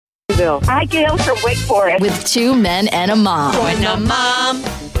Bill. Hi, Gail from Wake Forest. With 2 men and a mom. Join the Mom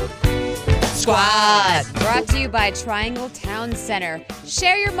Squad. Brought to you by Triangle Town Center.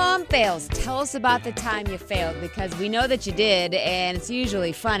 Share your mom fails. Tell us about the time you failed, because we know that you did, and it's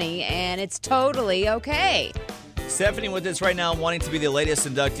usually funny, and it's totally okay. Stephanie with us right now, wanting to be the latest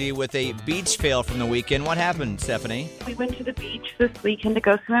inductee with a beach fail from the weekend. What happened, Stephanie? We went to the beach this weekend to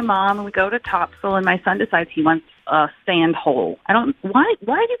go see my mom, and we go to Topsail, and my son decides he wants a sand hole. Why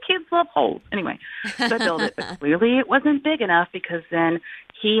do kids love holes? Anyway, so I built it, but clearly it wasn't big enough, because then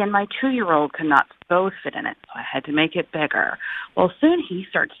he and my 2-year-old could not both fit in it, so I had to make it bigger. Well, soon he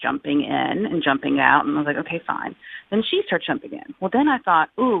starts jumping in and jumping out, and I was like, okay, fine. Then she starts jumping in. Well, then I thought,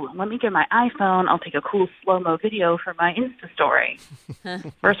 ooh, let me get my iPhone. I'll take a cool slow-mo video for my Insta story.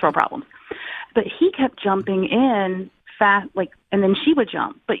 First world problems. But he kept jumping in fast, and then she would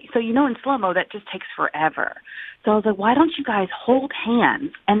jump. But so, in slow-mo, that just takes forever. So I was like, why don't you guys hold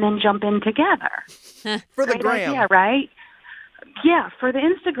hands and then jump in together? For the gram. Yeah, right? Yeah, for the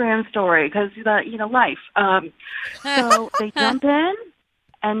Instagram story, because, life. So they jump in,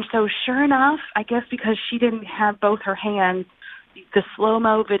 and so sure enough, I guess because she didn't have both her hands, the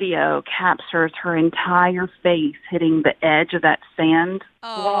slow-mo video captures her entire face hitting the edge of that sand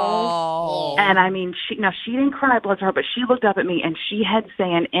wall. And I mean, she didn't cry, bless her, but she looked up at me, and she had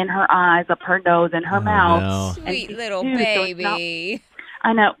sand in her eyes, up her nose, and her mouth. No. Sweet little baby.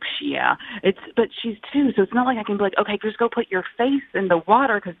 I know, yeah. But she's 2, so it's not like I can be like, okay, just go put your face in the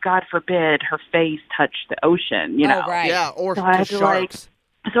water, because God forbid her face touch the ocean, Oh, right. Yeah, or So I had to, sharks.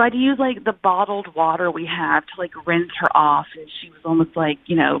 So I had to use the bottled water we have to rinse her off, and she was almost like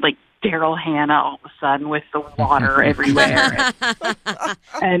Daryl Hannah all of a sudden with the water everywhere.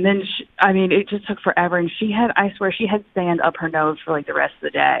 And then it just took forever, and I swear she had sand up her nose for the rest of the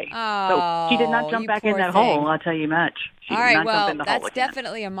day. So she did not jump back in that hole, I'll tell you much. She All did right, not well, jump in the hole that's again.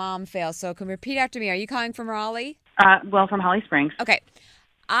 definitely a mom fail. So can repeat after me. Are you calling from Raleigh? Well, from Holly Springs. Okay.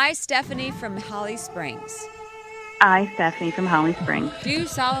 I, Stephanie from Holly Springs, I, Stephanie from Holly Springs, do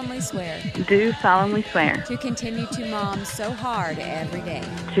solemnly swear do solemnly swear to continue to mom so hard every day.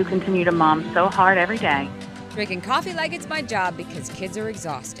 to continue to mom so hard every day, Drinking coffee like it's my job because kids are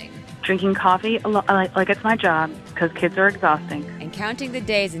exhausting. drinking coffee like it's my job because kids are exhausting, And counting the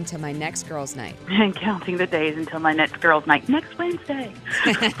days until my next girls' night. and counting the days until my next girls' night next Wednesday.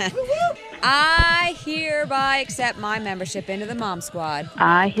 I hereby accept my membership into the Mom Squad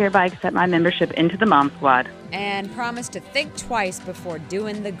I hereby accept my membership into the Mom Squad and promise to think twice before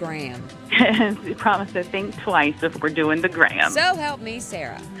doing the gram. and promise to think twice before doing the gram. So help me,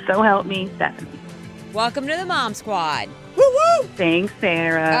 Sarah. So help me, Stephanie. Welcome to the Mom Squad. Thanks,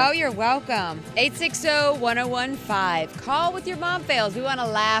 Sarah. Oh, you're welcome. 860-1015. Call with your mom fails. We want to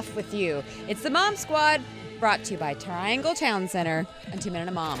laugh with you. It's the Mom Squad, brought to you by Triangle Town Center and 2 Men and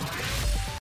a Mom.